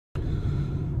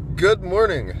Good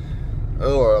morning.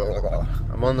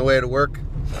 I'm on the way to work.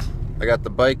 I got the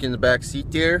bike in the back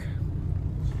seat there.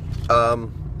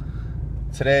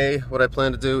 Today what I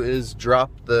plan to do is drop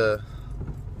the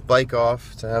bike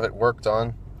off to have it worked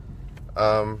on.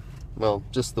 Well,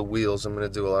 just the wheels. I'm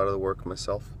going to do a lot of the work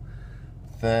myself.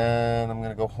 Then I'm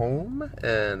going to go home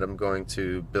and I'm going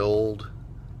to build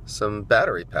some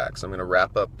battery packs. I'm going to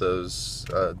wrap up those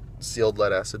sealed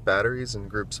lead acid batteries in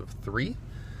groups of 3,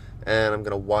 and I'm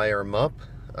going to wire them up.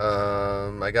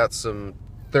 I got some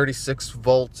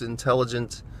 36-volt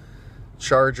intelligent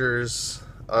chargers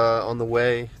on the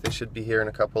way. They should be here in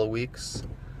a couple of weeks.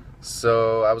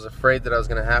 So I was afraid that I was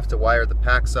going to have to wire the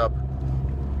packs up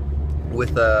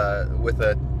with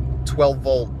a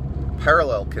 12-volt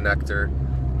parallel connector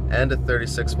and a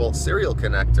 36-volt serial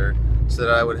connector, so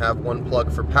that I would have one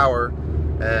plug for power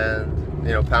and,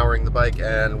 you know, powering the bike,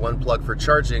 and one plug for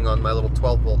charging on my little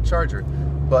 12-volt charger.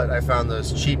 But I found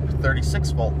those cheap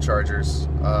 36-volt chargers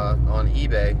on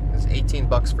eBay. It's 18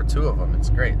 bucks for 2 of them. It's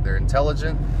great. They're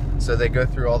intelligent, so they go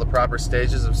through all the proper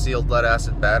stages of sealed lead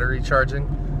acid battery charging.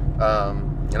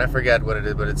 And I forget what it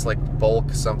is, but it's like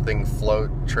bulk something,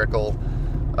 float, trickle.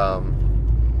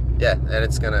 Yeah, and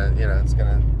it's gonna, you know, it's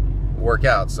gonna work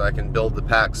out, so I can build the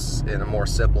packs in a more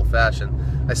simple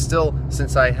fashion. I still,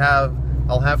 since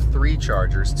I'll have 3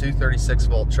 chargers, 2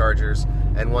 36-volt chargers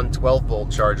and one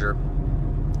 12-volt charger.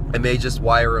 I may just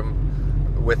wire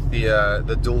them with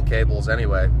the dual cables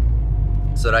anyway,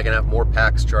 so that I can have more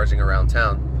packs charging around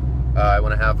town. I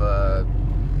want to have a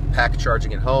pack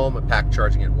charging at home, a pack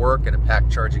charging at work, and a pack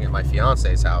charging at my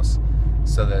fiance's house,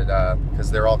 so that because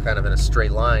they're all kind of in a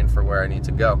straight line for where I need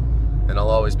to go, and I'll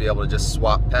always be able to just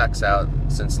swap packs out,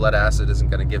 since lead acid isn't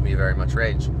going to give me very much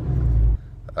range.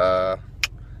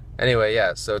 Anyway,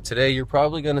 yeah, so today you're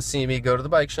probably going to see me go to the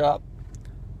bike shop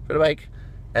for the bike,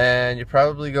 and you're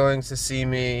probably going to see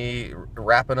me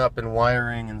wrapping up and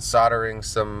wiring and soldering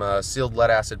some sealed lead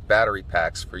acid battery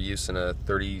packs for use in a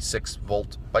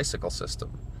 36-volt bicycle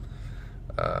system.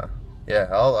 Yeah,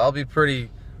 I'll be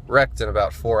pretty wrecked in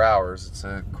about 4 hours. It's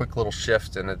a quick little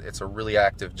shift, and it's a really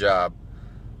active job.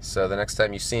 So the next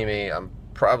time you see me, I'm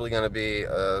probably going to be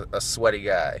a sweaty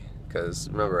guy, because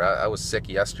remember, I was sick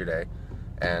yesterday,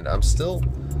 and I'm still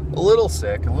a little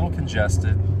sick, a little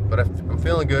congested, but I'm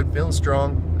feeling good, feeling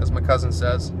strong, as my cousin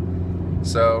says.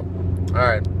 So,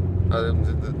 alright,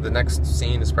 the next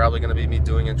scene is probably going to be me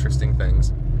doing interesting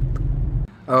things.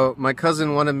 Oh, my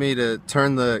cousin wanted me to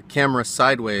turn the camera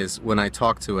sideways when I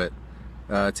talk to it,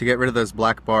 to get rid of those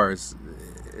black bars.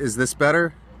 Is this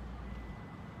better?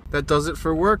 That does it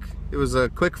for work. It was a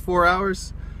quick 4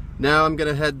 hours. Now I'm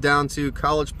gonna head down to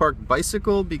College Park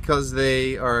Bicycle, because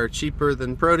they are cheaper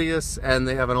than Proteus and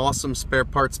they have an awesome spare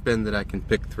parts bin that I can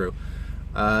pick through.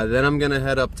 Then I'm gonna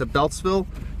head up to Beltsville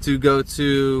to go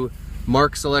to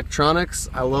Mark's Electronics.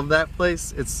 I love that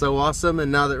place. It's so awesome,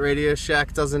 and now that Radio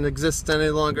Shack doesn't exist any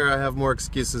longer, I have more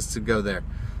excuses to go there.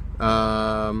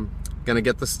 Gonna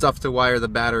get the stuff to wire the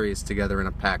batteries together in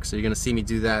a pack, so you're gonna see me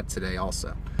do that today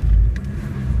also.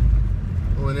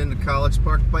 Pulling into College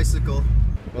Park Bicycle.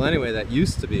 Well, anyway, that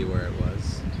used to be where it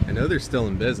was. I know they're still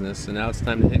in business, and now it's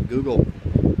time to hit Google.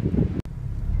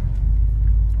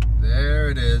 There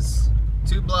it is.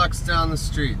 2 blocks down the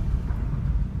street.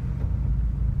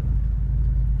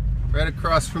 Right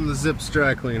across from the Zips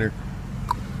dry cleaner.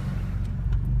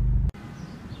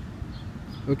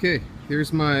 Okay,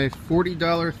 here's my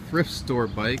 $40 thrift store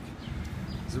bike.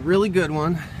 It's a really good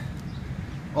one.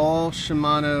 All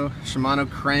Shimano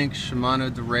crank, Shimano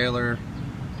derailleur,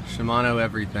 Shimano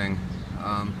everything.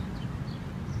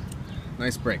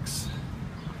 Nice brakes.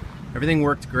 Everything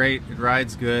worked great. It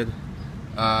rides good.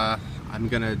 I'm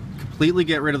gonna completely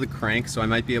get rid of the crank, so I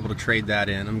might be able to trade that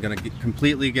in. I'm gonna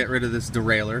completely get rid of this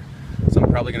derailleur, so I'm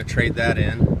probably gonna trade that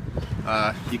in.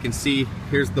 You can see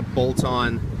here's the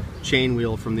bolt-on chain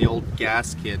wheel from the old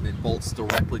gas kit, and it bolts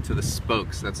directly to the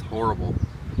spokes. That's horrible.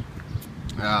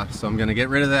 So I'm gonna get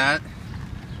rid of that.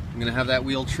 I'm gonna have that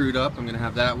wheel trued up. I'm gonna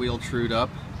have that wheel trued up.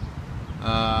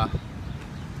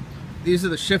 These are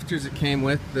the shifters it came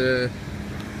with, the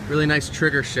really nice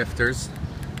trigger shifters.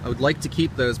 I would like to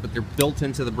keep those, but they're built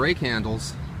into the brake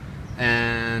handles,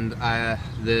 and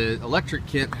the electric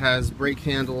kit has brake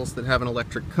handles that have an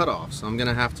electric cutoff, so I'm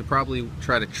gonna have to probably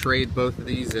try to trade both of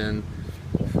these in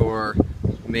for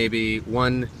maybe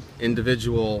one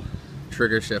individual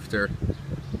trigger shifter,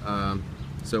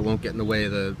 so it won't get in the way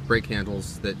of the brake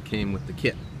handles that came with the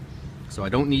kit. So I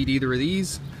don't need either of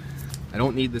these. I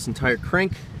don't need this entire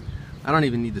crank. I don't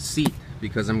even need the seat,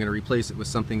 because I'm going to replace it with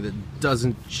something that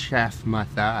doesn't chafe my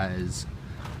thighs.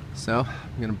 So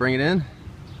I'm going to bring it in.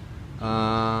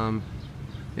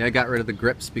 Yeah, I got rid of the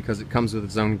grips because it comes with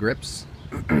its own grips.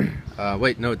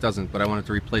 Wait, no it doesn't, but I wanted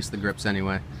to replace the grips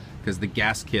anyway because the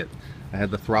gas kit, I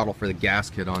had the throttle for the gas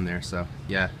kit on there, so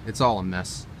yeah, it's all a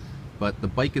mess. But the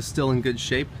bike is still in good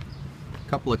shape. A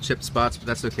couple of chip spots, but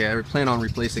that's okay. I plan on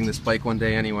replacing this bike one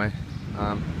day anyway.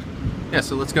 Yeah,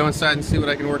 so let's go inside and see what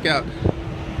I can work out.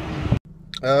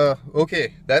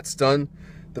 Okay, that's done.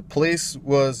 The place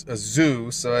was a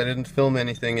zoo, so I didn't film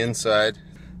anything inside.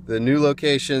 The new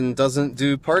location doesn't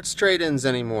do parts trade-ins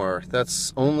anymore.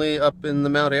 That's only up in the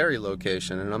Mount Airy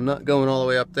location, and I'm not going all the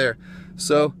way up there.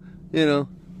 So, you know,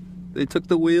 they took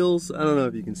the wheels. I don't know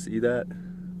if you can see that.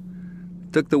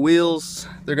 Took the wheels.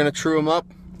 They're gonna true them up.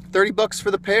 30 bucks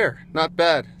for the pair. Not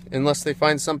bad, unless they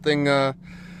find something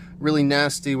really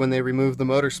nasty when they remove the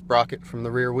motor sprocket from the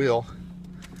rear wheel.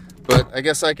 But I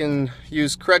guess I can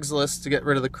use Craigslist to get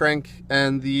rid of the crank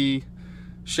and the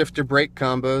shifter brake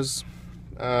combos.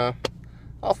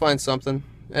 I'll find something.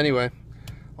 Anyway,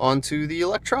 on to the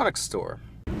electronics store.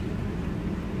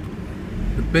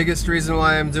 The biggest reason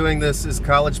why I'm doing this is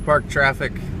College Park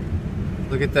traffic.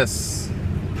 Look at this.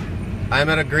 I'm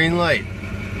at a green light.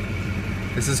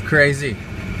 This is crazy.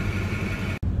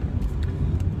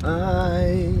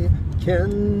 I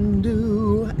can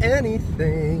do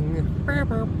anything.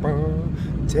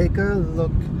 Take a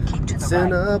look. It's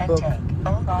in a book.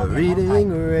 A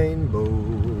reading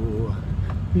rainbow.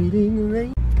 Reading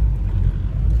rain.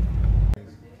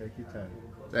 Take your time.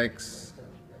 Thanks.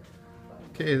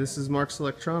 Okay, this is Mark's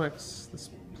Electronics.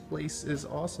 This place is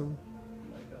awesome.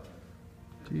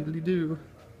 Doodly doo.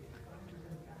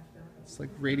 It's like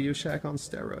Radio Shack on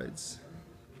steroids.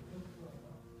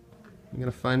 I'm gonna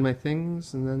find my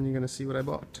things and then you're gonna see what I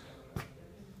bought.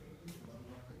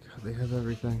 God, they have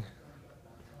everything.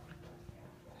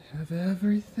 They have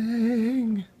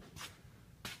everything.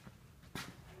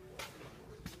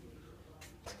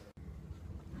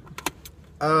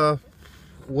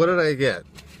 What did I get?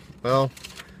 Well,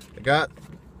 I got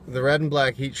the red and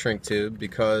black heat shrink tube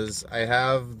because I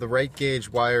have the right gauge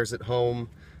wires at home,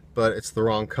 but it's the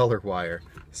wrong color wire.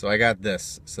 So I got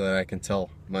this so that I can tell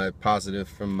my positive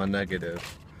from my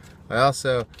negative. I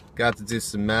also got to do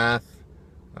some math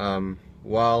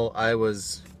while I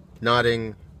was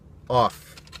nodding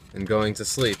off and going to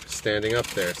sleep, standing up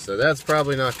there. So that's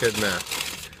probably not good math.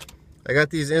 I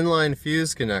got these inline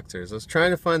fuse connectors. I was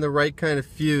trying to find the right kind of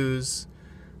fuse,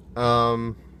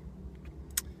 and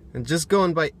just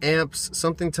going by amps,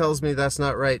 something tells me that's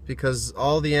not right because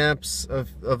all the amps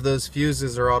of those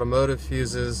fuses are automotive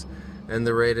fuses, and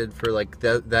they're rated for like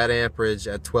that amperage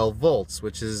at 12 volts,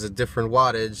 which is a different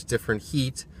wattage, different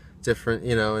heat, different,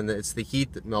 you know, and it's the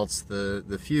heat that melts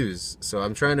the fuse. So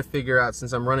I'm trying to figure out,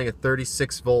 since I'm running a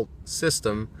 36 volt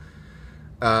system,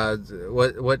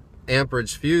 what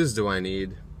amperage fuse do I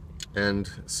need? And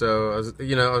so I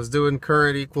was doing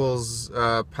current equals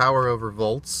power over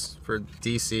volts for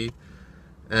DC,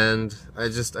 and I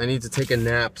need to take a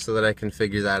nap so that I can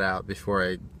figure that out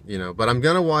before but I'm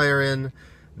gonna wire in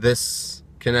this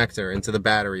connector into the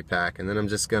battery pack, and then I'm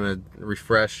just gonna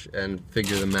refresh and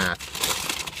figure the math.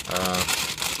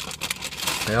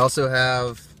 I also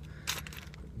have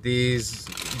these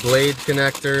blade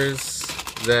connectors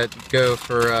that go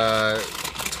for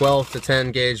 12 to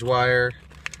 10 gauge wire,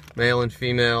 male and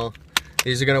female.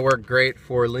 These are going to work great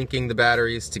for linking the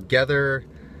batteries together.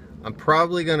 I'm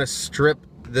probably going to strip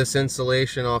this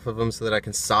insulation off of them so that I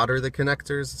can solder the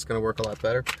connectors. It's going to work a lot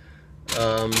better.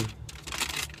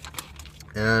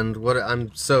 And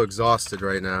I'm so exhausted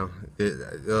right now.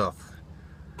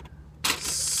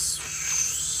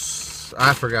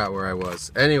 I forgot where I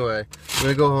was. Anyway, I'm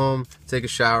going to go home, take a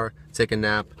shower, take a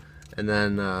nap, and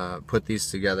then put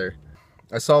these together.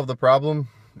 I solved the problem.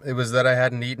 It was that I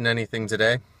hadn't eaten anything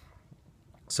today.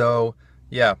 So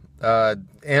yeah,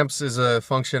 amps is a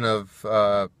function of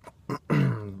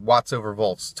watts over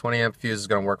volts. 20 amp fuse is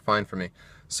going to work fine for me.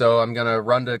 So I'm going to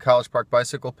run to College Park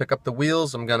Bicycle, pick up the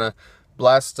wheels. I'm going to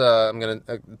I'm going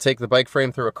to take the bike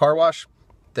frame through a car wash.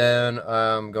 Then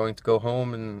I'm going to go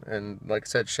home and like I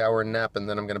said, shower and nap, and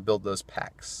then I'm going to build those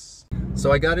packs.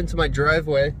 So I got into my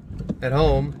driveway at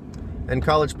home, and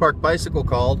College Park Bicycle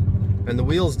called, and the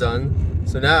wheel's done.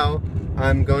 So now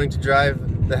I'm going to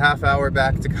drive the half hour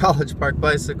back to College Park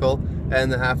Bicycle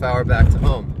and the half hour back to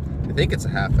home. I think it's a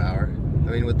half hour.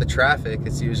 I mean, with the traffic,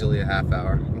 it's usually a half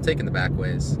hour. I'm taking the back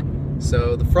ways.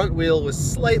 So the front wheel was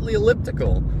slightly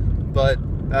elliptical, but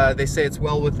they say it's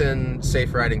well within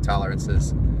safe riding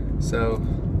tolerances. So,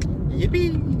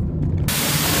 yippee!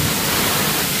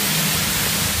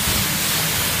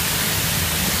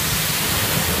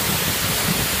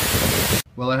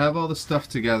 Well, I have all the stuff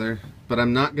together, but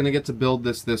I'm not going to get to build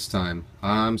this time.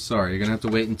 I'm sorry, you're going to have to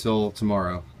wait until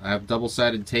tomorrow. I have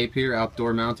double-sided tape here,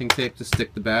 outdoor mounting tape to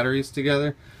stick the batteries together.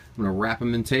 I'm going to wrap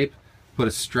them in tape, put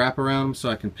a strap around them so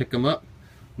I can pick them up.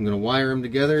 I'm going to wire them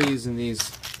together using these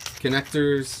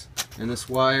connectors and this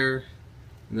wire,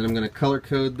 and then I'm going to color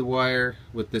code the wire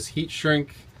with this heat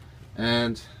shrink,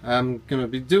 and I'm going to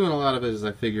be doing a lot of it as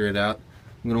I figure it out.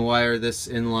 I'm going to wire this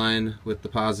in line with the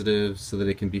positive so that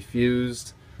it can be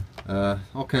fused.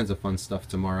 All kinds of fun stuff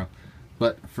tomorrow.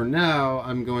 But for now,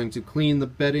 I'm going to clean the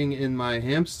bedding in my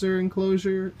hamster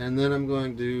enclosure, and then I'm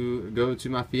going to go to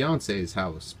my fiance's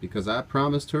house because I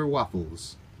promised her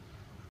waffles.